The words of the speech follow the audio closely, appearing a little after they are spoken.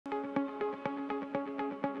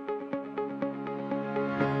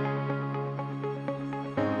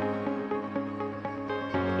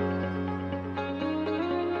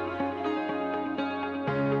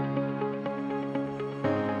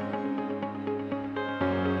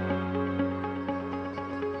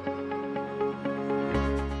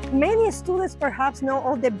Many students perhaps know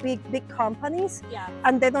all the big companies,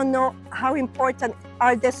 and they don't know how important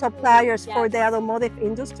are the suppliers for the automotive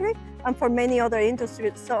industry and for many other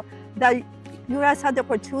industries. So that you guys had the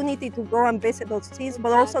opportunity to go and visit those teams,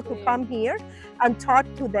 but also to come here and talk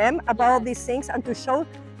to them about all these things and to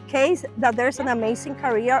showcase that there's an amazing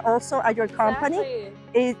career also at your company.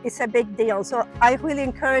 It's a big deal. So I really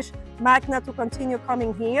encourage Magna to continue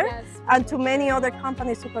coming here and to many other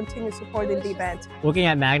companies to continue supporting the event. Working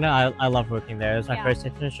at Magna, I love working there. It was my first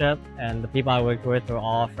internship, and the people I worked with were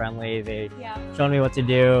all friendly. They showed me what to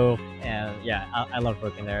do, and I love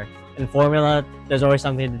working there. In Formula, there's always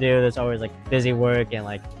something to do. There's always like busy work,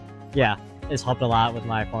 and it's helped a lot with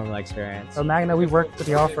my Formula experience. So Magna, we've worked with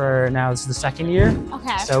y'all for now, this is the second year.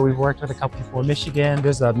 Okay. So we've worked with a couple people in Michigan.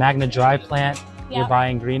 There's a Magna Drive plant nearby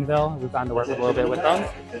in Greenville. We've gotten to work a little bit with them.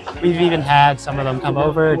 We've even had some of them come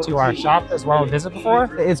over to our shop as well and visit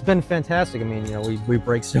before. It's been fantastic. I mean, we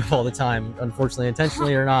break stuff all the time, unfortunately,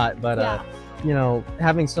 intentionally or not. But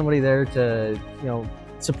having somebody there to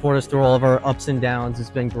support us through all of our ups and downs has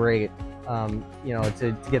been great.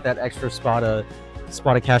 To get that extra spot of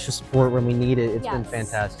cash of support when we need it, it's been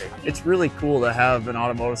fantastic. It's really cool to have an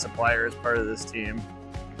automotive supplier as part of this team.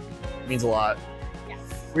 It means a lot.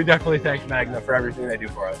 We definitely thank Magna for everything they do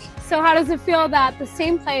for us. So how does it feel that the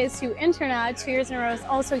same place you intern at 2 years in a row is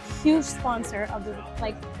also a huge sponsor of the,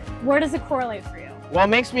 where does it correlate for you? Well, it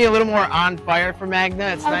makes me a little more on fire for Magna.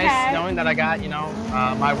 It's nice knowing that I got,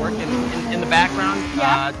 my work in the background,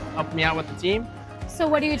 helping me out with the team. So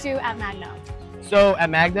what do you do at Magna? So at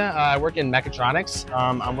Magna, I work in mechatronics.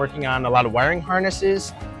 I'm working on a lot of wiring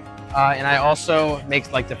harnesses, and I also make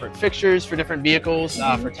different fixtures for different vehicles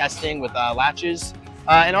for testing with latches.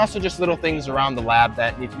 And also just little things around the lab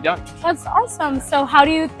that need to be done. That's awesome. So how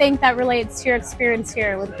do you think that relates to your experience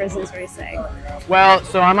here with business racing? Well,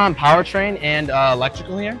 so I'm on powertrain and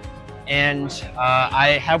electrical here. And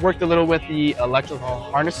I have worked a little with the electrical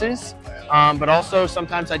harnesses, but also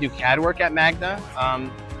sometimes I do CAD work at Magna.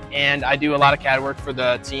 And I do a lot of CAD work for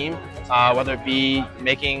the team, whether it be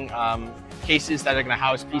making cases that are going to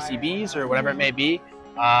house PCBs or whatever it may be.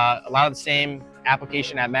 A lot of the same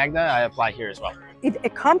application at Magna, I apply here as well. If a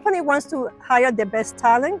company wants to hire the best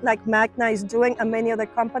talent, like Magna is doing and many other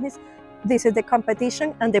companies, this is the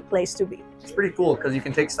competition and the place to be. It's pretty cool because you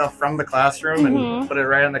can take stuff from the classroom and put it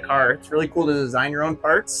right on the car. It's really cool to design your own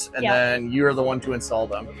parts, and then you are the one to install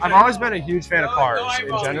them. I've always been a huge fan of cars in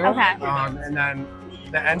general. And then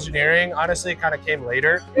the engineering honestly kind of came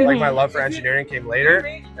later. My love for engineering came later,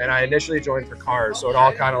 and I initially joined for cars, so it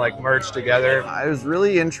all kind of merged together. I was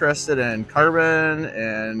really interested in carbon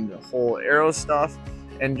and the whole aero stuff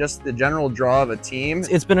and just the general draw of a team.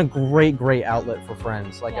 It's been a great outlet for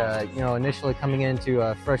friends. Initially coming into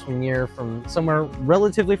a freshman year from somewhere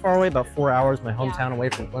relatively far away, about 4 hours, my hometown away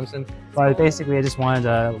from Clemson. But basically, I just wanted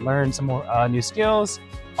to learn some more new skills,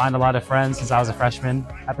 find a lot of friends since I was a freshman.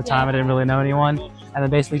 At the time, I didn't really know anyone, and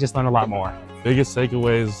then basically just learn a lot more. Biggest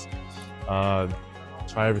takeaways,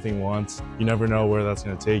 try everything once. You never know where that's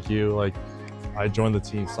going to take you. I joined the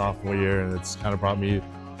team sophomore year, and it's kind of brought me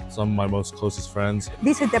some of my most closest friends.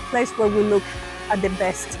 This is the place where we look at the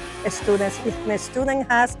best students. If a student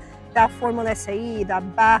has that Formula SAE,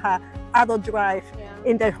 that Baja, Auto Drive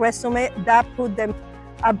in their resume, that put them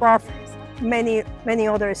above many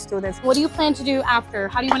other students. What do you plan to do after?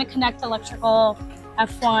 How do you want to connect electrical,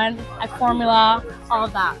 F1, Formula, all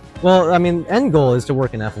of that? Well, I mean, end goal is to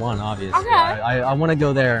work in F1, obviously. Okay. I want to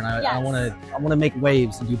go there, and I want to make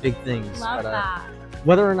waves and do big things. Love that.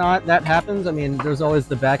 Whether or not that happens, I mean, there's always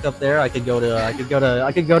the backup there. I could go to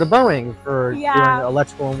Boeing for doing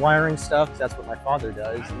electrical and wiring stuff, 'cause that's what my father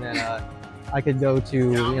does. And then I could go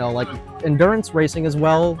to endurance racing as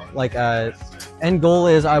well. End goal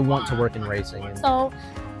is I want to work in racing. So,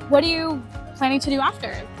 what are you planning to do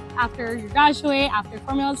after? After you graduate, after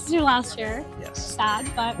Formula, this is your last year. Yes. Sad,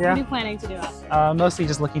 but what are you planning to do after? Mostly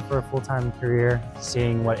just looking for a full-time career,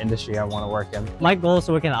 seeing what industry I want to work in. My goal is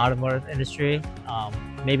to work in the automotive industry,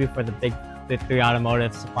 maybe for the big three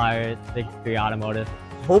automotive suppliers, big three automotive.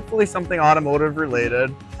 Hopefully something automotive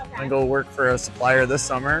related. I'm gonna go work for a supplier this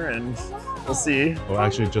summer, and we'll see. Well,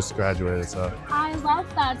 actually just graduated, so. I love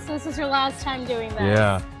that. So this is your last time doing this.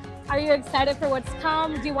 Yeah. Are you excited for what's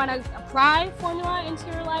come? Do you want to apply Formula into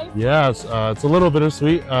your life? Yeah, it's a little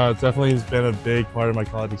bittersweet. It definitely has been a big part of my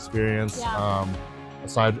college experience.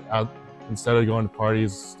 Instead of going to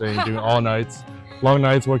parties, doing all nights, long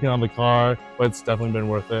nights working on the car, but it's definitely been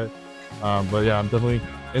worth it. But yeah, I'm definitely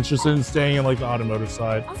interested in staying in like the automotive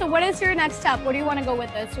side. So what is your next step? What do you want to go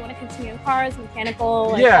with this? Do you want to continue in cars,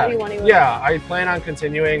 mechanical? Like, Yeah, what do you want to go I plan on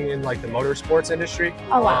continuing in like the motorsports industry.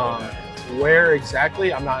 Oh, wow. Where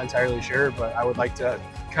exactly, I'm not entirely sure, but I would like to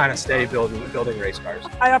kind of stay building race cars.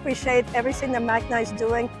 I appreciate everything that Magna is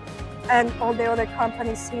doing and all the other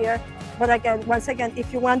companies here. But again, once again,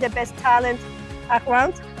 if you want the best talent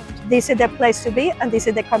around, this is the place to be and this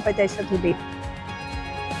is the competition to be.